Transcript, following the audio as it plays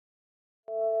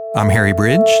I'm Harry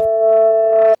Bridge.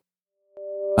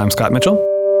 I'm Scott Mitchell.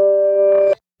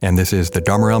 And this is the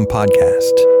Dharma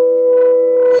Podcast.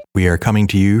 We are coming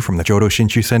to you from the Jodo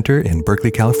Shinshu Center in Berkeley,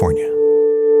 California.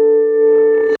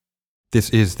 This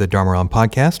is the Dharma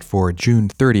Podcast for June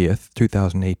 30th,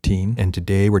 2018. And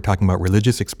today we're talking about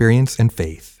religious experience and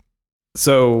faith.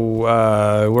 So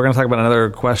we're going to talk about another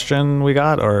question we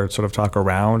got, or sort of talk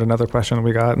around another question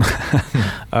we got.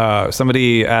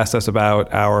 Somebody asked us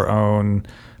about our own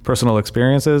personal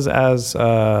experiences as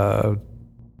Jodo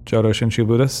Shinshu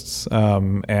Buddhists,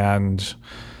 and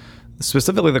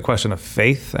specifically the question of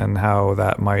faith and how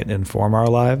that might inform our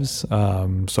lives.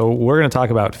 So we're going to talk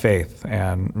about faith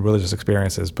and religious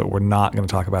experiences, but we're not going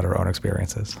to talk about our own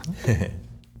experiences.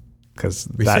 Because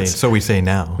we say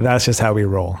now. That's just how we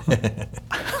roll.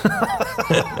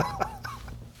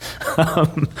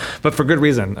 But for good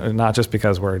reason, not just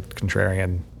because we're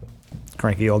contrarian,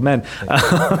 cranky old men.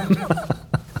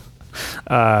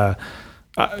 I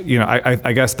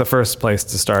guess the first place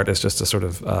to start is just to sort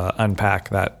of unpack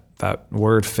that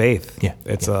word faith. Yeah,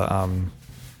 it's a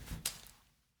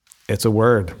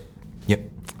word. Yep.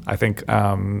 I think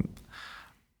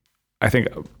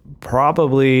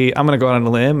probably I'm going to go out on a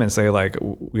limb and say, like,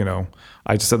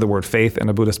 I just said the word faith in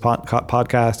a Buddhist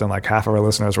podcast, and like half of our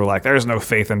listeners were like, "There's no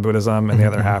faith in Buddhism," and the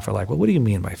other half are like, "Well, what do you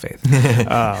mean by faith?"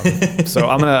 So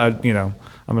I'm going to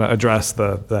address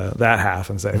that half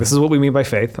and say, "This is what we mean by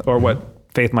faith," or what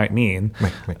faith might mean,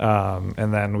 right.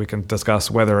 And then we can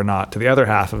discuss whether or not to the other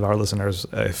half of our listeners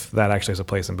if that actually has a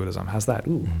place in Buddhism. How's that?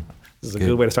 Ooh, this is a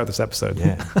good way to start this episode.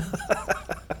 Yeah.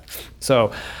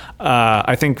 So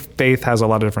I think faith has a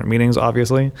lot of different meanings,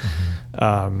 obviously.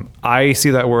 I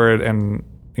see that word, and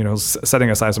setting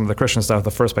aside some of the Christian stuff,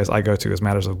 the first place I go to is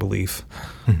matters of belief.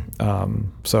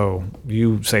 So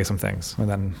you say some things, and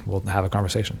then we'll have a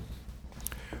conversation.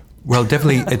 Well,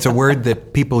 definitely, it's a word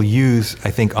that people use, I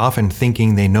think, often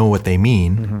thinking they know what they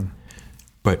mean,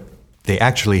 but they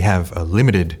actually have a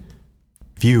limited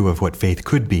view of what faith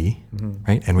could be,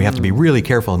 right? And we have to be really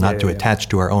careful not to attach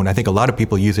to our own. I think a lot of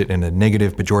people use it in a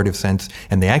negative, pejorative sense,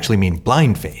 and they actually mean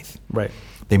blind faith. Right.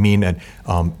 They mean an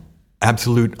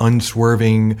absolute,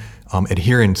 unswerving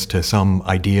adherence to some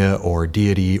idea or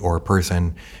deity or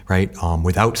person, right?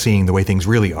 Without seeing the way things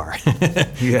really are,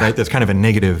 right? There's kind of a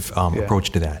negative approach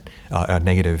to that, a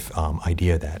negative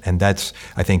idea of that. And that's,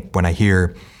 I think, when I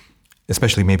hear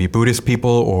especially maybe Buddhist people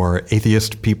or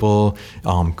atheist people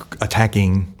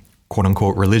attacking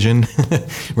quote-unquote religion,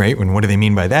 right? And what do they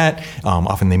mean by that?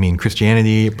 Often they mean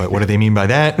Christianity, but what do they mean by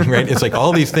that, right? It's like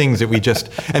all these things that we just,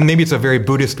 and maybe it's a very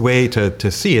Buddhist way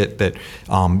to see it, that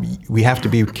we have to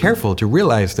be careful to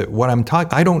realize that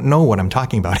I don't know what I'm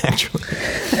talking about, actually.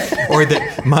 Or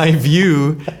that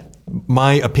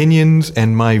my opinions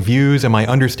and my views and my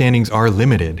understandings are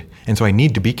limited. And so I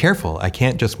need to be careful. I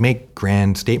can't just make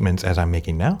grand statements as I'm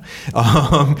making now,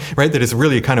 right? That is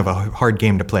really kind of a hard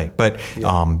game to play. But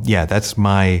that's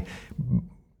the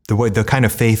kind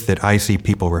of faith that I see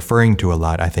people referring to a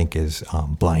lot, I think, is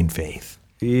blind faith.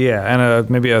 Yeah, and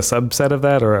maybe a subset of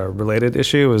that, or a related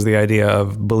issue, is the idea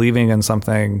of believing in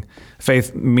something,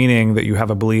 faith meaning that you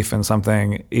have a belief in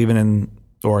something, even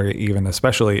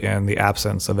especially in the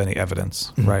absence of any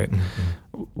evidence, right?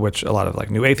 Which a lot of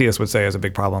new atheists would say is a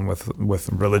big problem with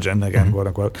religion, again, quote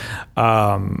unquote,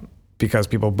 because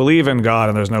people believe in God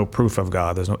and there's no proof of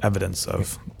God, there's no evidence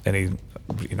of any,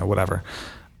 whatever.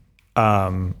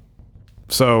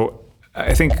 So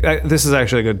I think this is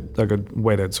actually a good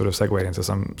way to sort of segue into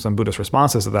some Buddhist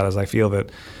responses to that, as I feel that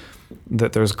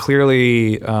there's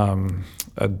clearly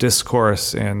a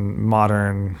discourse in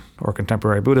modern or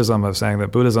contemporary Buddhism of saying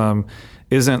that Buddhism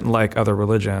isn't like other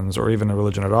religions, or even a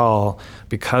religion at all,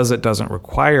 because it doesn't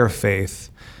require faith,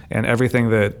 and everything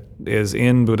that is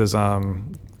in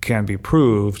Buddhism can be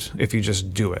proved if you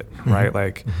just do it, right?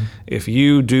 Like, if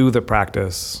you do the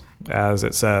practice as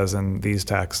it says in these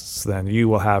texts, then you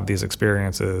will have these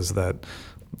experiences that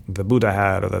the Buddha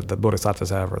had, or that the Bodhisattvas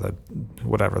have, or the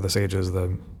sages,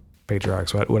 the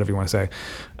patriarchs, whatever you want to say.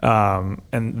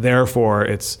 And therefore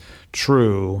it's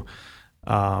true,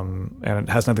 and it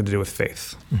has nothing to do with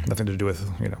faith, nothing to do with,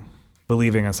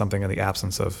 believing in something in the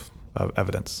absence of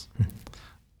evidence.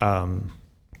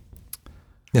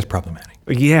 It's problematic.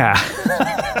 Yeah.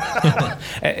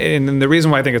 And the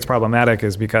reason why I think it's problematic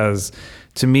is because,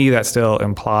 to me, that still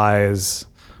implies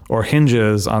or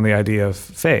hinges on the idea of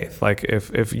faith. Like,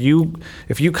 if you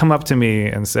come up to me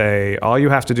and say, all you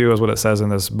have to do is what it says in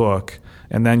this book,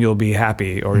 and then you'll be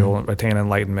happy, or you'll attain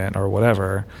enlightenment, or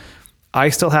whatever, I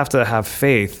still have to have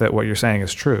faith that what you're saying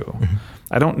is true.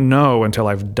 I don't know until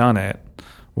I've done it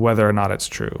whether or not it's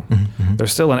true. Mm-hmm.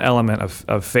 There's still an element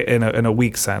of faith in a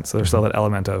weak sense. There's still an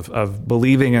element of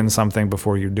believing in something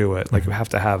before you do it. Like you have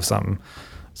to have some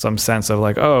sense of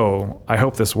like, oh, I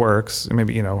hope this works.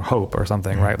 Maybe, hope or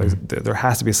something, right? There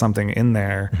has to be something in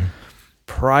there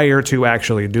prior to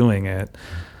actually doing it,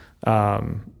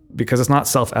 because it's not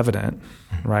self-evident,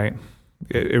 right?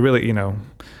 It really,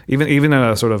 even in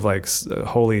a sort of like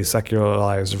wholly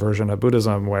secularized version of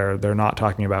Buddhism where they're not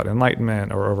talking about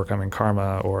enlightenment or overcoming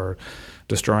karma or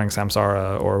destroying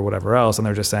samsara or whatever else, and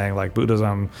they're just saying like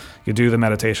Buddhism, you do the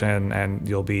meditation and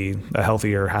you'll be a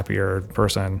healthier, happier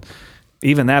person.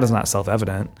 Even that is not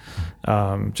self-evident.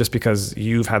 Just because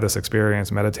you've had this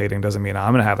experience meditating doesn't mean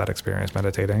I'm going to have that experience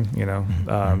meditating.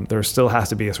 There still has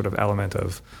to be a sort of element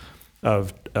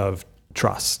of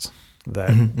trust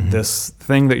that this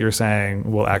thing that you're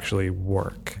saying will actually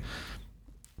work.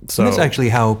 So and that's actually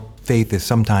how faith is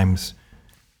sometimes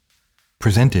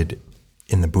presented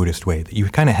in the Buddhist way. That you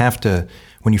kind of have to,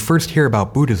 when you first hear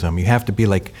about Buddhism, you have to be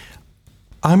like,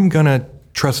 I'm going to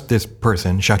trust this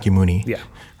person, Shakyamuni,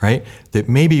 right? That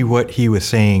maybe what he was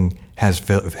saying has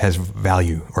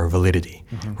value or validity,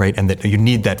 right? And that you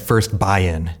need that first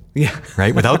buy-in,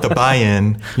 right? Without the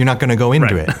buy-in, you're not going to go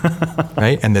into it,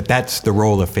 right? And that's the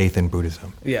role of faith in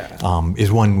Buddhism.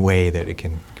 Is one way that it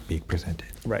can be presented,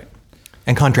 right?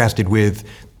 And contrasted with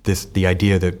the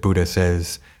idea that Buddha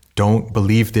says, don't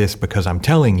believe this because I'm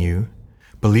telling you,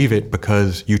 believe it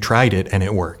because you tried it and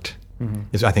it worked.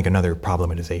 Is I think another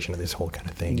problematization of this whole kind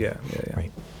of thing.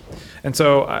 Right. And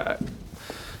so,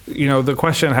 the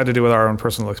question had to do with our own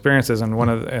personal experiences, and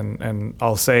and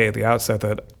I'll say at the outset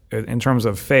that in terms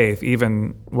of faith,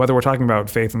 even whether we're talking about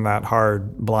faith in that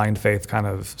hard, blind faith kind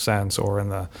of sense, or in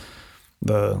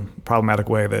the problematic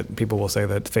way that people will say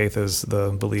that faith is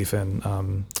the belief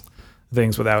in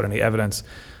things without any evidence,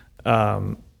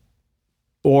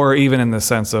 or even in the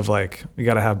sense of like you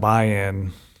got to have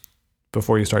buy-in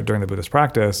before you start doing the Buddhist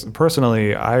practice.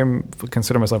 Personally, I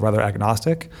consider myself rather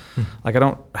agnostic. Like I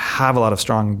don't have a lot of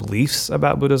strong beliefs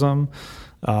about Buddhism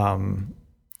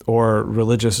or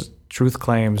religious truth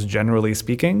claims, generally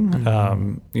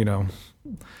speaking.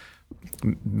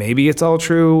 Maybe it's all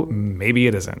true, maybe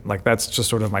it isn't. Like that's just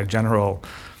sort of my general,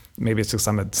 maybe it's just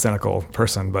I'm a cynical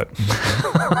person, but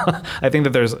I think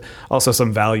that there's also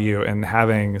some value in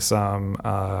having some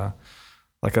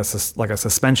like a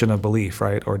suspension of belief,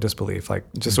 right, or disbelief, like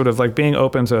just sort of like being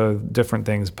open to different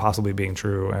things possibly being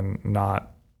true and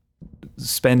not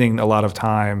spending a lot of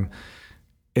time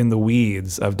in the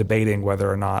weeds of debating whether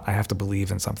or not I have to believe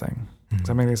in something. Does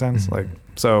that make any sense? Like,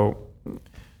 so,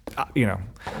 I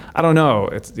don't know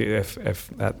if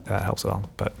that helps at all.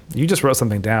 But you just wrote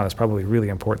something down that's probably really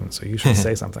important, so you should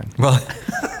say something. Well.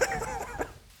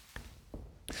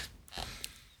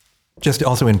 Just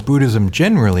also in Buddhism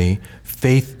generally,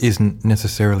 faith isn't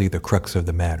necessarily the crux of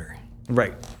the matter.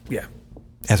 Right, yeah.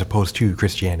 As opposed to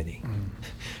Christianity,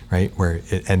 right?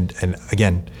 And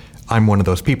again, I'm one of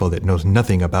those people that knows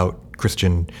nothing about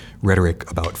Christian rhetoric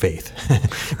about faith,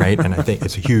 right? And I think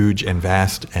it's huge and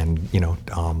vast and,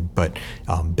 but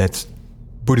that's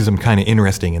Buddhism kind of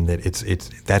interesting in that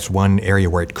that's one area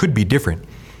where it could be different.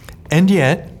 And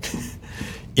yet,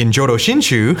 in Jodo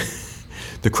Shinshu,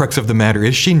 the crux of the matter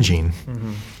is Shinjin,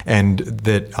 and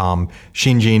that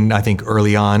Shinjin, I think,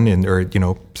 early on,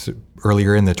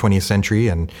 earlier in the 20th century,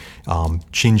 and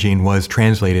Shinjin was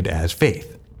translated as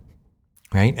faith,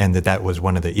 right? And that was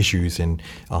one of the issues in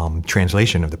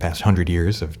translation of the past 100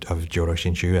 years of Jodo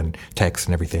Shinshu and texts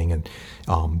and everything. And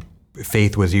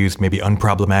faith was used maybe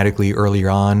unproblematically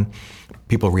earlier on.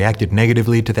 People reacted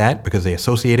negatively to that because they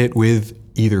associate it with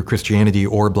either Christianity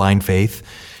or blind faith.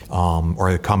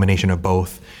 Or a combination of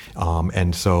both.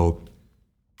 And so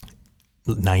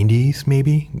 90s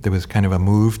maybe, there was kind of a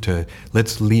move to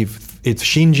let's leave, it's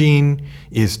Shinjin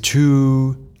is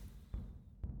too,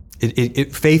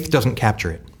 faith doesn't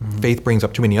capture it. Faith brings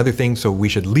up too many other things, so we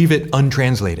should leave it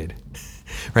untranslated,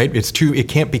 right? It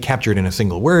can't be captured in a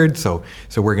single word, so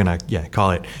we're gonna,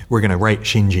 we're gonna write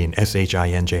Shinjin,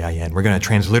 Shinjin. We're gonna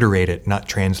transliterate it, not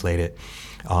translate it.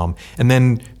 And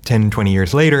then 10, 20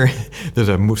 years later, there's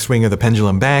a swing of the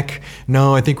pendulum back.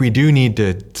 No, I think we do need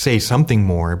to say something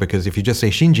more, because if you just say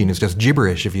Shinjin, it's just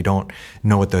gibberish if you don't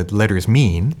know what the letters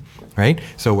mean, right?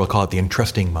 So we'll call it the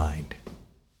entrusting mind,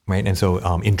 right? And so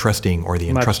entrusting or the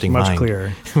entrusting mind. Much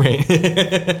clearer.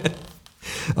 Right?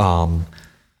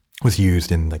 Was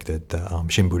used in like the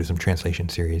Shin Buddhism translation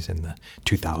series in the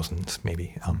 2000s,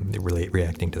 maybe,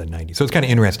 reacting to the 90s. So it's kind of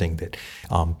interesting that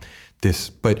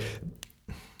but...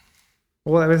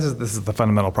 Well, this is the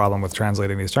fundamental problem with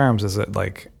translating these terms, is that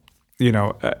like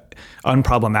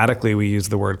unproblematically we use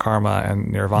the word karma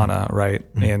and nirvana, right,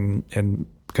 in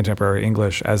contemporary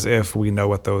English as if we know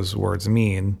what those words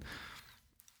mean.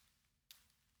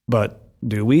 But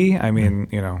do we? I mean,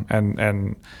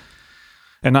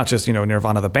 and not just,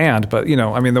 Nirvana the band, but,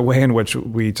 the way in which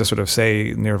we just sort of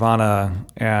say Nirvana,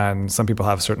 and some people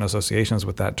have certain associations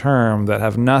with that term that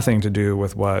have nothing to do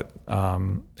with what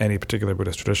any particular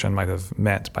Buddhist tradition might have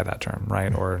meant by that term,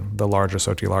 right? Or the larger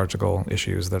sociological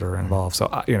issues that are involved. So,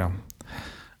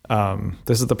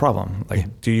 this is the problem.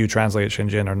 Like, do you translate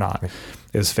Shinjin or not? Right.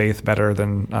 Is faith better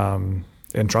than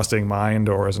entrusting mind,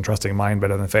 or is entrusting mind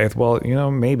better than faith? Well,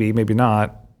 maybe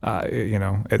not.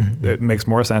 It makes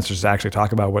more sense to just actually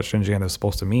talk about what Shinjin is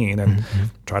supposed to mean and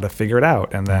try to figure it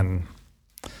out. And then,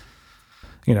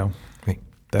 Right.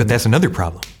 But that's another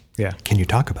problem. Yeah. Can you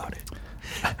talk about it?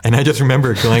 And I just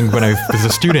remember going when I was a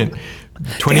student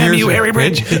 20 Damn years you, ago. Harry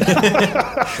Bridge.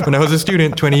 When I was a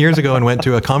student 20 years ago and went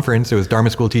to a conference, it was Dharma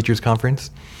School Teachers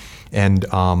Conference. And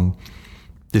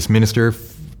this minister,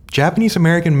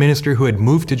 Japanese-American minister who had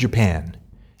moved to Japan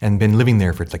and been living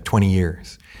there for like 20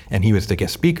 years. And he was the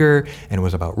guest speaker, and it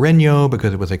was about Renyo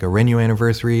because it was like a Renyo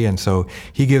anniversary. And so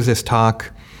he gives this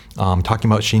talk talking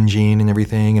about Shinjin and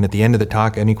everything. And at the end of the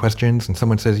talk, any questions? And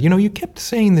someone says, you kept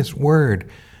saying this word.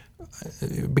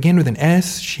 It began with an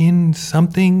S, Shin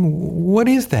something. What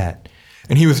is that?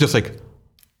 And he was just like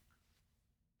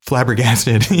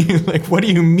flabbergasted. He was like, what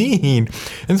do you mean?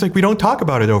 And it's like, we don't talk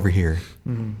about it over here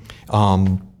in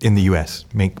the U.S.,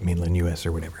 mainland U.S.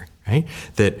 or whatever. Right?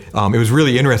 That it was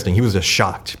really interesting. He was just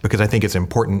shocked because I think it's an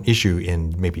important issue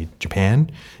in maybe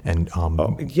Japan and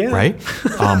right.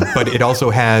 But it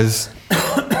also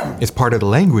it's part of the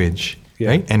language,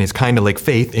 right? And it's kind of like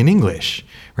faith in English,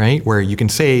 right? Where you can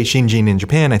say Shinjin in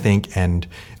Japan, I think, and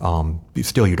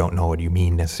still you don't know what you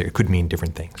mean necessarily. It could mean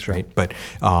different things, right? But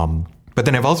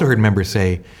then I've also heard members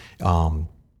say,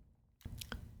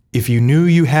 if you knew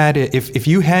you had it, if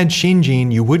you had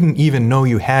Shinjin, you wouldn't even know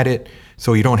you had it.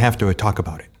 So you don't have to talk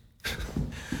about it.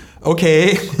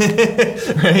 Okay,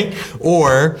 right?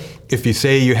 Or if you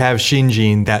say you have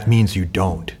Shinjin, that means you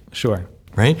don't. Sure.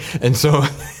 Right? And so,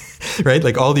 right,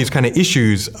 like all these kind of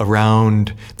issues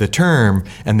around the term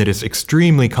and that it's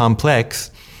extremely complex,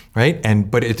 right?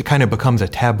 But it kind of becomes a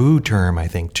taboo term, I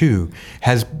think, too.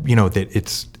 That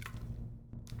it's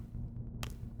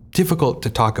difficult to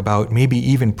talk about, maybe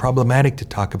even problematic to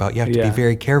talk about. You have to be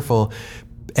very careful.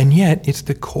 And yet, it's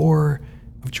the core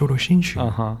of Chodo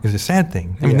Shinshu. It's a sad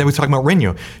thing. I mean, they was talking about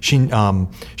Renyo.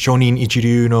 Shonin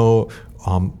Ichiru no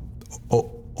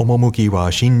omomuki wa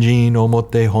Shinjin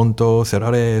omotte honto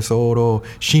serare soro.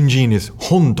 Shinjin is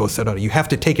honto serare. You have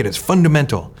to take it as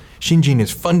fundamental. Shinjin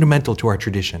is fundamental to our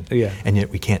tradition. Yeah. And yet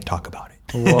we can't talk about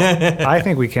it. Well, I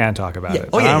think we can talk about it.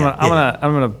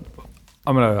 I'm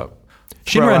gonna.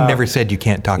 Shinran never said you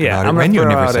can't talk about it. Renyo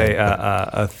never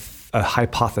said a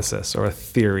hypothesis or a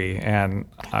theory, and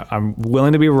I'm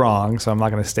willing to be wrong, so I'm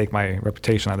not going to stake my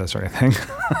reputation on this or anything.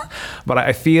 But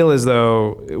I feel as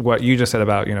though what you just said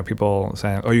about people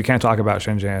saying, "Oh, you can't talk about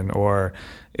Shinjin," or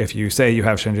if you say you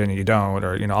have Shinjin and you don't,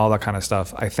 or all that kind of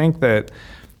stuff. I think that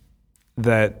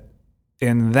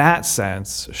in that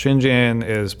sense, Shinjin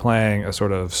is playing a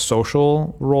sort of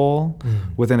social role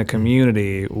within a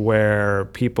community where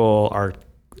people are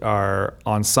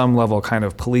on some level kind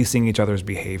of policing each other's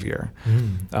behavior.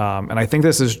 And I think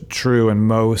this is true in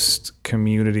most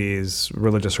communities,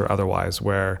 religious or otherwise,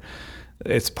 where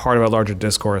it's part of a larger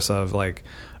discourse of like,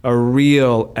 a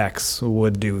real X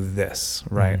would do this,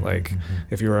 right?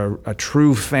 If you're a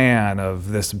true fan of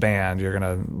this band, you're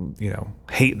gonna,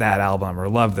 hate that album or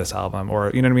love this album, or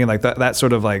you know what I mean? Like that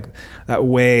sort of like that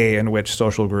way in which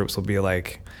social groups will be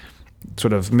like,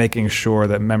 sort of making sure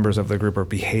that members of the group are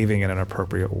behaving in an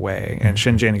appropriate way. And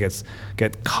Shinjin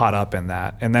get caught up in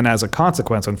that. And then as a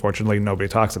consequence, unfortunately, nobody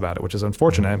talks about it, which is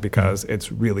unfortunate because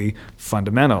it's really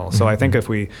fundamental. So I think if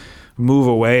we move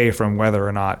away from whether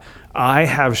or not I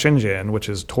have Shinjin, which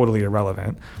is totally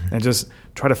irrelevant, and just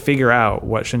try to figure out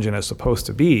what Shinjin is supposed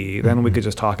to be, then we could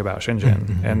just talk about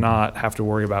Shinjin and not have to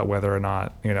worry about whether or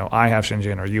not, I have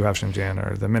Shinjin or you have Shinjin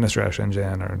or the minister has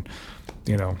Shinjin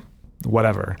or,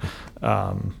 whatever,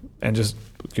 and just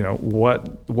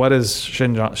what is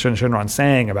Shinran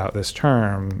saying about this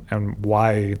term, and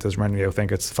why does Renyo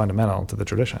think it's fundamental to the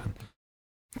tradition?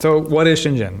 So what is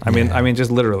Shinjin? I mean,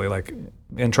 just literally like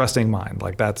entrusting mind.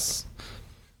 Like that's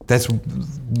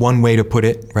one way to put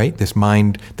it, right? This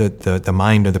mind, the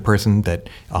mind of the person, that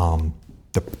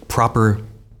the proper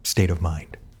state of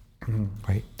mind,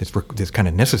 right? That's kind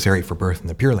of necessary for birth in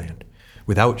the Pure Land.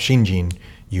 Without Shinjin,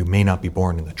 you may not be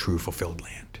born in the true fulfilled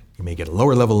land. You may get a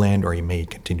lower level land, or you may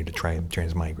continue to try and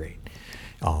transmigrate.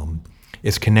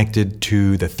 is connected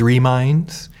to the three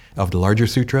minds of the larger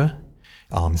sutra: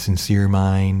 sincere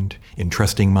mind,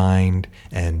 entrusting mind,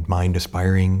 and mind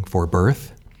aspiring for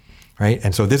birth. Right?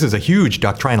 And so this is a huge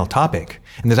doctrinal topic.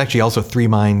 And there's actually also three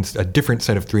minds, a different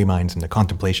set of three minds in the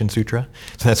Contemplation Sutra.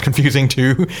 So that's confusing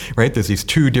too, right? There's these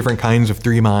two different kinds of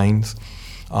three minds.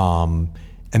 And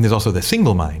there's also the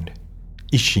single mind,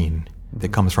 Isshin, that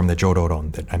comes from the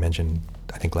Jodoron that I mentioned,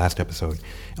 I think, last episode.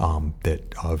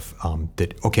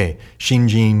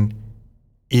 Shinjin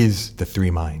is the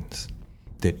three minds.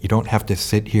 That you don't have to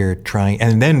sit here trying.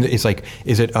 And then it's like,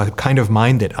 is it a kind of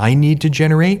mind that I need to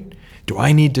generate? Do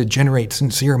I need to generate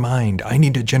sincere mind? I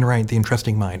need to generate the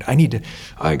entrusting mind.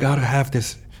 I gotta have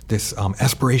this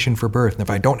aspiration for birth. And if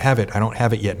I don't have it, I don't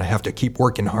have it yet. And I have to keep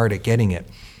working hard at getting it,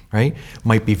 right?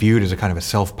 Might be viewed as a kind of a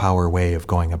self-power way of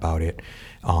going about it.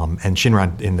 And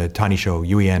Shinran, in the Tani show,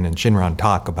 Yuyen and Shinran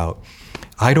talk about,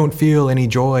 I don't feel any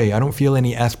joy. I don't feel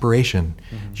any aspiration.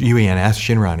 Yuyen asked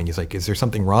Shinran, and he's like, is there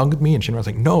something wrong with me? And Shinran's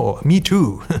like, no, me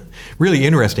too. Really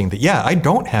interesting that, I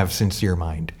don't have sincere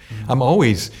mind. I'm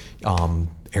always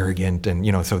arrogant.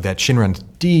 And, so that Shinran's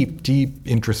deep, deep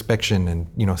introspection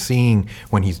and, seeing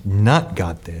when he's not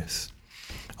got this.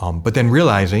 But then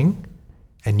realizing,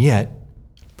 and yet,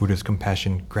 Buddha's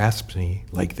compassion grasps me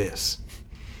like this.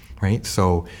 Right?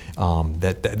 So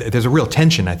that there's a real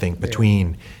tension, I think,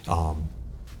 between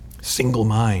single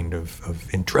mind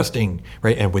of entrusting,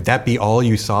 right? And would that be all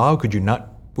you saw?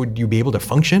 Would you be able to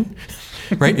function?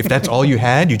 Right? If that's all you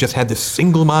had, you just had this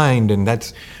single mind,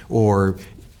 or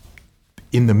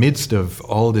in the midst of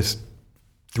all this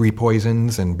three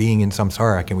poisons and being in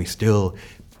samsara, can we still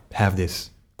have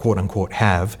this, quote unquote,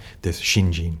 this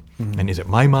shinjin? And is it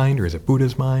my mind or is it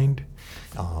Buddha's mind?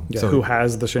 Who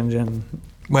has the shinjin?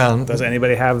 Well, does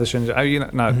anybody have the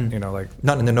shinjin?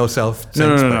 Not in the no self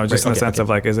sense. No. Just in the sense of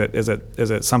like, is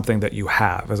it something that you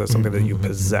have? Is it something that you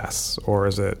possess, or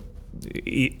is it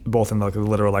both in like the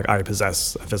literal, like I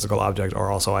possess a physical object,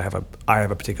 or also I have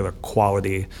a particular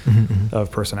quality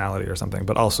of personality or something,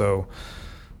 but also,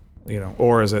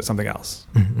 or is it something else,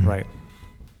 right?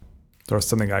 Or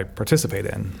something I participate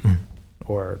in,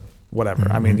 or whatever.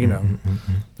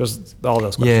 There's all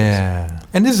those questions. Yeah.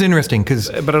 And this is interesting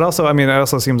but it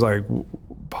also seems like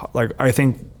I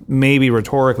think maybe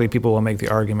rhetorically people will make the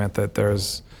argument that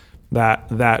there's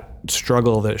that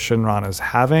struggle that Shinran is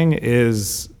having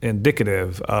is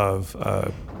indicative of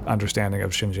understanding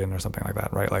of Shinjin or something like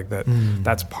that, right? Like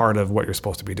that's part of what you're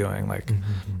supposed to be doing, like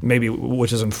maybe,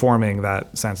 which is informing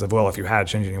that sense of, well, if you had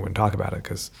Shinjin, you wouldn't talk about it,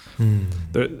 because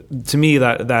to me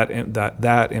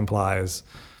that implies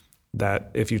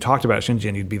that if you talked about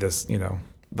Shinjin, you'd be this,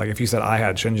 like if you said I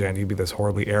had Shinjin, you'd be this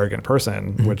horribly arrogant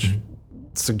person, which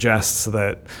suggests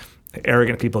that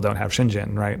arrogant people don't have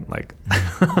Shinjin, right? Like,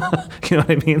 you know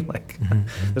what I mean? Like,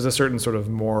 there's a certain sort of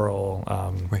moral...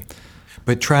 right.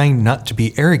 But trying not to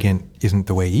be arrogant isn't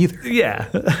the way either. Yeah.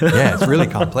 Yeah, it's really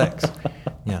complex.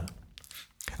 Yeah.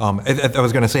 I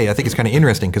was going to say, I think it's kind of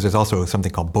interesting because there's also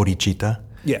something called bodhicitta,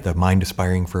 the mind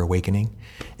aspiring for awakening.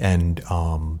 And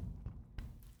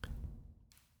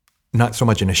not so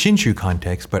much in a Shinshu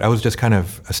context, but I was just kind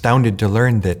of astounded to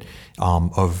learn that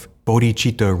of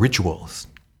bodhicitta rituals.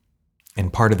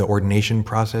 And part of the ordination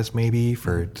process, maybe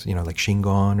for, like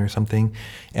Shingon or something.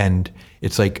 And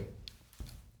it's like,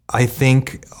 I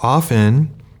think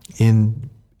often in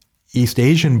East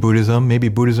Asian Buddhism, maybe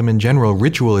Buddhism in general,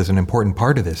 ritual is an important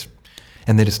part of this.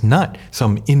 And that it's not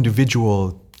some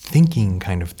individual thinking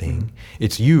kind of thing.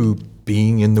 It's you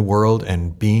being in the world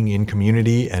and being in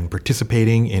community and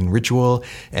participating in ritual,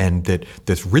 and that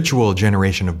this ritual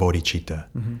generation of bodhicitta,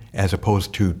 as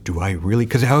opposed to, do I really?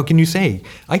 Because how can you say,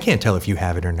 I can't tell if you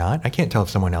have it or not. I can't tell if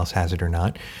someone else has it or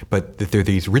not, but that there are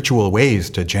these ritual ways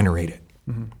to generate it.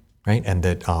 Right? And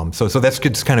that, so that's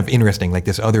just kind of interesting, like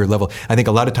this other level. I think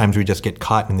a lot of times we just get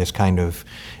caught in this kind of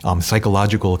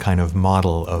psychological kind of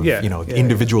model of,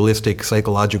 individualistic,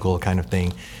 psychological kind of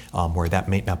thing, where that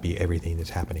may not be everything that's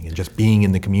happening. And just being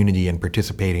in the community and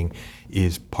participating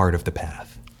is part of the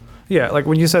path. Yeah, like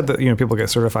when you said that, people get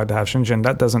certified to have Shinjin,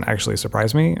 that doesn't actually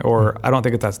surprise me, or I don't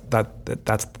think that's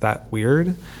that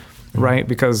weird, right?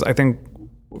 Because I think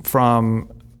from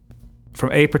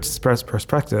a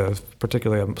perspective,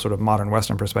 particularly a sort of modern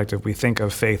Western perspective, we think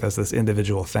of faith as this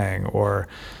individual thing, or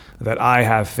that I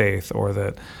have faith, or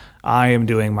that I am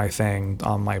doing my thing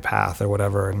on my path or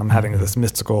whatever, and I'm having this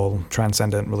mystical,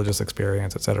 transcendent religious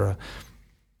experience, etc.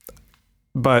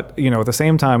 But, at the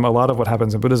same time, a lot of what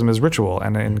happens in Buddhism is ritual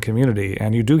and in community,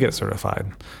 and you do get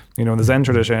certified. In the Zen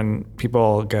tradition,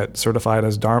 people get certified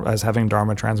as having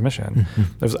Dharma transmission.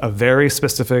 There's a very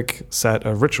specific set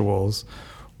of rituals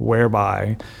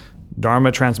whereby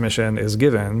Dharma transmission is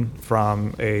given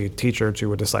from a teacher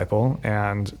to a disciple,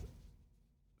 and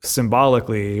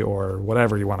symbolically, or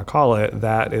whatever you want to call it,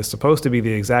 that is supposed to be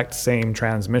the exact same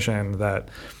transmission that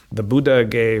the Buddha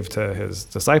gave to his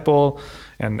disciple,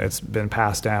 and it's been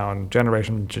passed down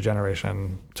generation to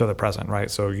generation to the present,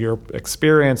 right? So you're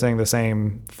experiencing the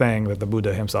same thing that the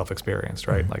Buddha himself experienced,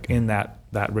 right? Like in that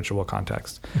ritual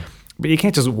context. But you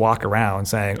can't just walk around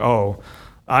saying, oh,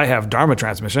 I have Dharma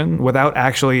transmission without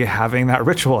actually having that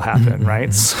ritual happen,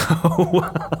 right? So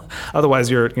otherwise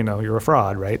you're a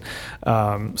fraud, right?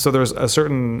 So there's a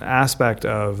certain aspect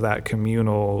of that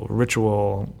communal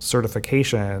ritual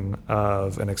certification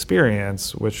of an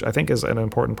experience, which I think is an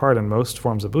important part in most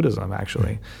forms of Buddhism,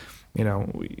 actually.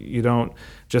 You don't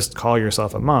just call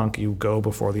yourself a monk, you go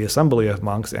before the assembly of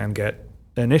monks and get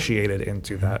initiated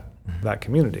into that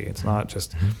community. It's not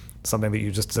just something that you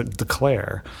just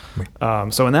declare.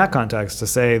 So in that context, to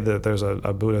say that there's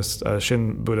a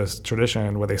Shin Buddhist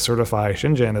tradition where they certify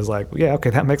Shinjin is like, yeah, okay,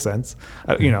 that makes sense.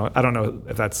 I don't know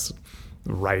if that's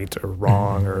right or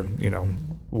wrong or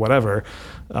whatever,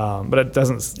 but it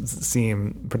doesn't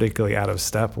seem particularly out of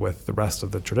step with the rest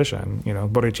of the tradition.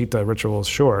 Bodhicitta rituals,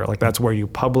 sure, like that's where you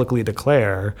publicly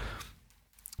declare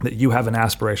that you have an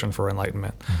aspiration for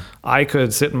enlightenment. I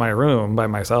could sit in my room by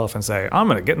myself and say, I'm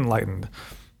going to get enlightened.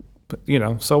 But,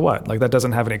 so what? Like that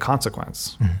doesn't have any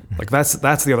consequence. Like that's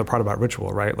the other part about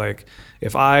ritual, right? Like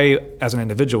if I, as an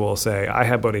individual, say I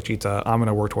have bodhicitta, I'm going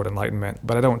to work toward enlightenment,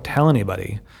 but I don't tell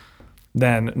anybody,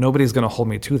 then nobody's going to hold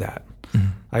me to that.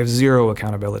 I have zero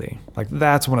accountability. Like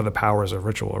that's one of the powers of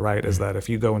ritual, right? Is that if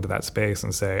you go into that space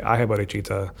and say I have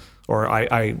bodhicitta, or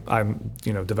I'm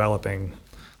developing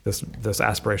this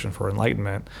aspiration for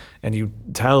enlightenment, and you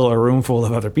tell a room full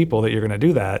of other people that you're going to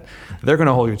do that, they're going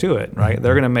to hold you to it, right?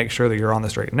 They're going to make sure that you're on the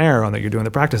straight and narrow, and that you're doing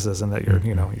the practices, and that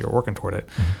you're working toward it.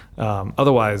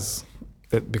 Otherwise,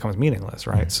 it becomes meaningless,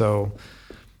 right? So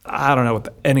I don't know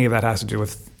what any of that has to do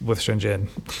with Shinjin.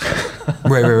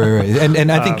 Right.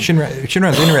 And I think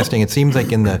Shinran's interesting. It seems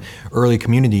like in the early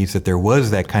communities that there was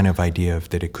that kind of idea of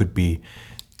that it could be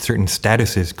certain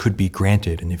statuses could be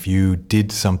granted, and if you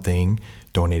did something,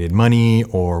 donated money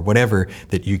or whatever,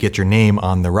 that you get your name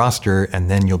on the roster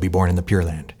and then you'll be born in the Pure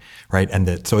Land, right?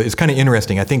 And so it's kind of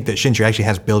interesting. I think that Shinju actually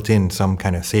has built in some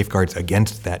kind of safeguards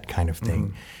against that kind of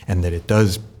thing, and that it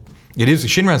is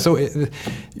Shinran. So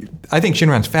I think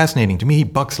Shinran's fascinating. To me, he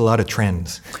bucks a lot of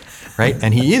trends, right?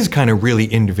 And he is kind of really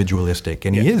individualistic,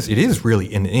 and it is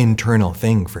really an internal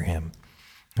thing for him,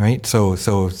 right? So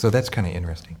that's kind of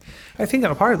interesting. I think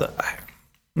I'm a part of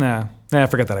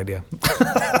forget that idea.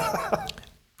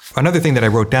 Another thing that I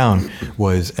wrote down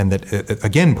was, and that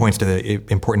again points to the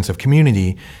importance of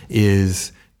community,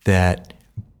 is that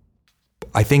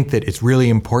I think that it's really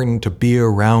important to be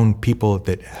around people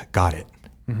that got it.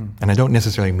 And I don't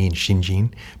necessarily mean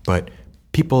Shinjin, but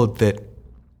people that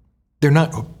they're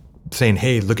not saying,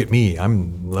 hey, look at me,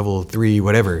 I'm level 3,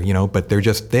 whatever, but they're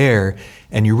just there,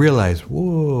 and you realize,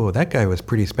 whoa, that guy was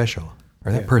pretty special,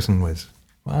 or that person was,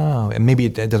 wow. And maybe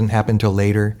it doesn't happen till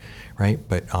later, right?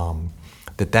 But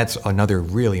that's another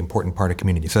really important part of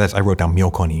community. So I wrote down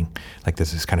Myokonin, like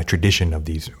this kind of tradition of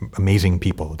these amazing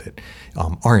people that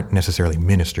aren't necessarily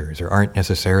ministers or aren't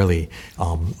necessarily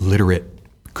literate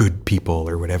good people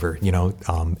or whatever,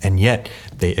 and yet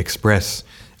they express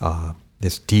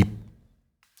this deep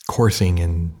coursing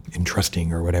and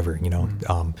trusting or whatever,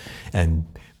 and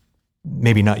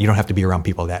maybe not, you don't have to be around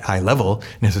people that high level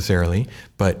necessarily,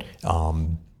 but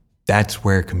that's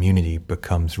where community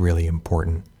becomes really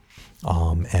important.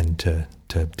 And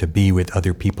to be with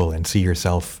other people and see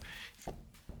yourself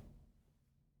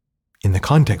in the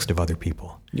context of other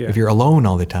people. Yeah. If you're alone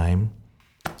all the time,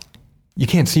 you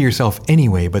can't see yourself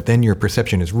anyway, but then your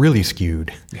perception is really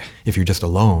skewed if you're just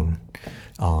alone.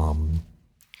 But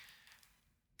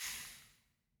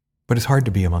it's hard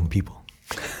to be among people.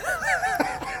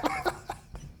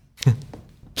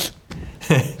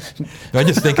 I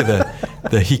just think of the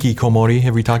hikikomori.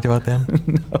 Have we talked about them?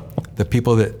 No. The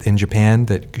people that in Japan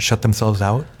that shut themselves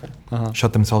out,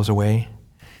 shut themselves away.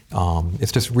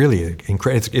 It's just really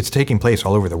incredible. It's taking place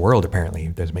all over the world. Apparently,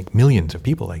 there's millions of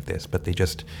people like this, but they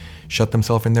just shut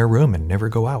themselves in their room and never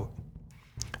go out.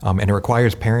 And it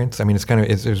requires parents. I mean,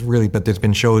 it's really. But there's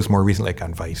been shows more recently, like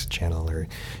on Vice Channel, or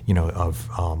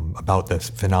about this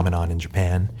phenomenon in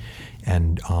Japan,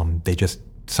 and they just.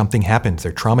 Something happens,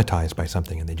 they're traumatized by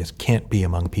something, and they just can't be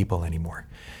among people anymore.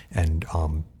 And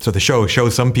so the show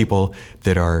shows some people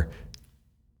that are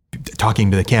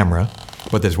talking to the camera,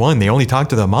 but there's one, they only talk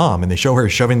to the mom, and they show her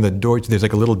shoving the door. There's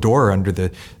like a little door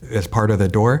as part of the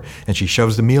door, and she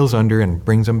shoves the meals under and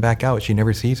brings them back out. She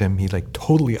never sees him. He's like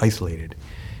totally isolated.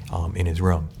 in his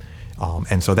room.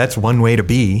 And so that's one way to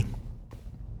be,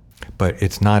 but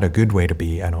it's not a good way to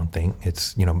be, I don't think.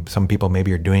 It's, some people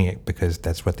maybe are doing it because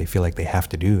that's what they feel like they have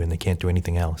to do and they can't do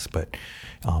anything else. But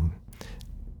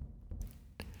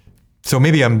so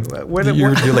maybe you're like, where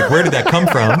did that come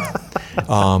from?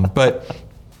 But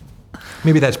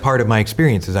maybe that's part of my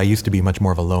experiences. I used to be much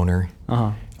more of a loner,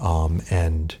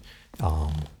 and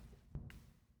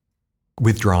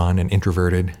withdrawn and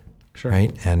introverted, Sure.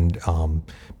 right? And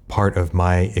part of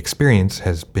my experience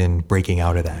has been breaking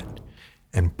out of that.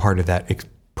 And part of that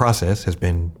process has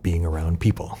been being around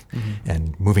people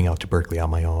and moving out to Berkeley on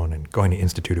my own and going to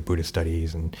Institute of Buddhist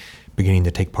Studies and beginning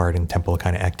to take part in temple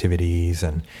kind of activities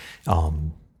and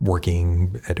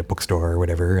working at a bookstore or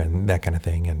whatever and that kind of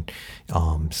thing. And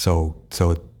so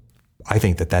I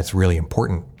think that that's really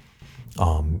important.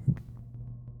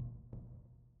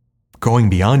 Going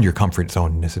beyond your comfort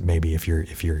zone, maybe if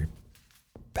you're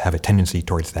have a tendency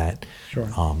towards that, sure.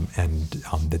 And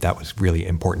that was really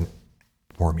important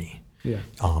for me. Yeah.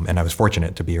 And I was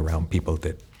fortunate to be around people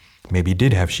that maybe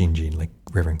did have Shinjin, like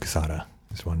Reverend Kusada.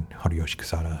 This one, Haruyoshi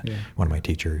Kusada, one of my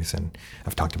teachers, and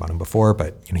I've talked about him before,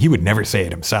 but he would never say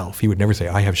it himself. He would never say,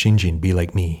 I have Shinjin, be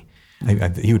like me.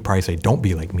 He would probably say, don't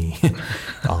be like me.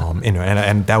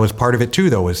 And that was part of it too,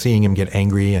 though, was seeing him get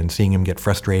angry and seeing him get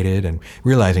frustrated and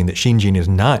realizing that Shinjin is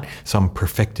not some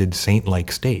perfected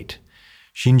saint-like state.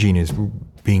 Shinjin is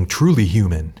being truly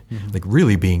human, like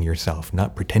really being yourself,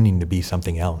 not pretending to be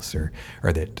something else or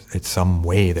that it's some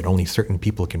way that only certain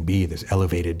people can be, this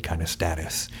elevated kind of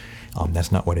status.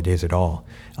 That's not what it is at all.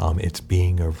 It's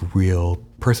being a real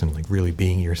person, like really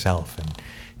being yourself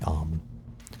and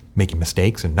making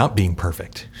mistakes and not being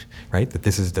perfect, right? That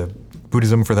this is the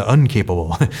Buddhism for the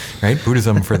uncapable, right?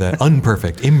 Buddhism for the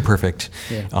unperfect, imperfect.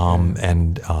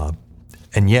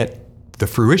 And yet the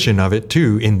fruition of it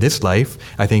too in this life,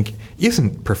 I think,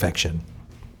 isn't perfection.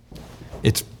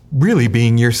 It's really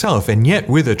being yourself, and yet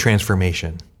with a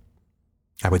transformation,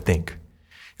 I would think.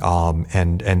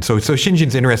 And so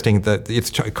Shinjin's interesting that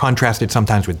it's contrasted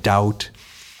sometimes with doubt,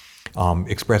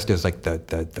 expressed as like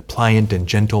the pliant and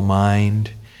gentle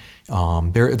mind.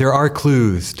 There are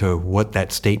clues to what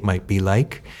that state might be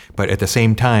like, but at the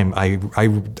same time,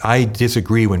 I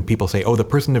disagree when people say, "Oh, the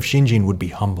person of Shinjin would be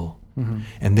humble,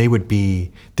 and they would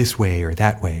be this way or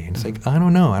that way." And it's like, I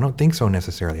don't know. I don't think so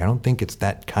necessarily. I don't think it's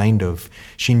that kind of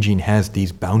Shinjin has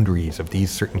these boundaries of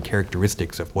these certain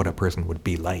characteristics of what a person would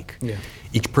be like. Yeah.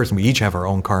 Each person, we each have our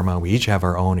own karma. We each have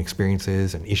our own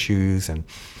experiences and issues, and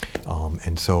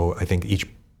so I think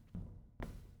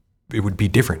it would be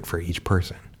different for each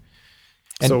person.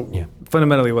 And, so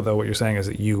fundamentally, what you're saying is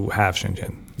that you have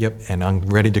Shinjin. Yep, and I'm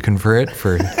ready to convert it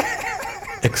for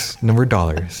X number of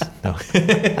dollars. No.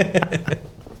 That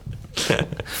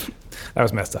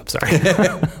was messed up, sorry.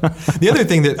 The other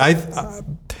thing that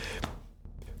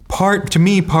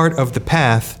part of the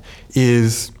path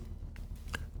is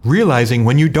realizing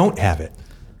when you don't have it.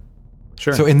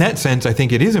 Sure. So in that sense, I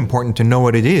think it is important to know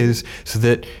what it is so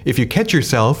that if you catch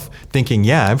yourself thinking,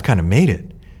 yeah, I've kind of made it,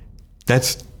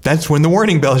 that's when the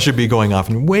warning bell should be going off.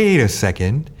 And wait a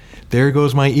second, there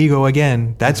goes my ego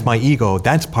again. That's my ego.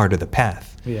 That's part of the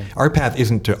path. Yeah. Our path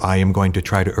isn't I am going to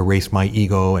try to erase my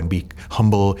ego and be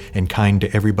humble and kind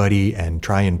to everybody and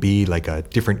try and be like a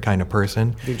different kind of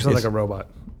person. You're just like a robot.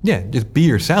 Yeah, just be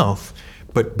yourself,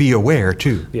 but be aware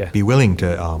too. Yeah. Be willing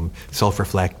to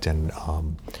self-reflect and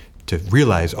to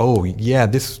realize, oh yeah,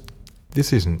 this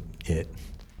isn't it.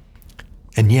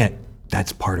 And yet,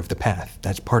 that's part of the path.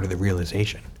 That's part of the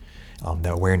realization,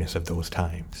 the awareness of those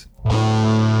times.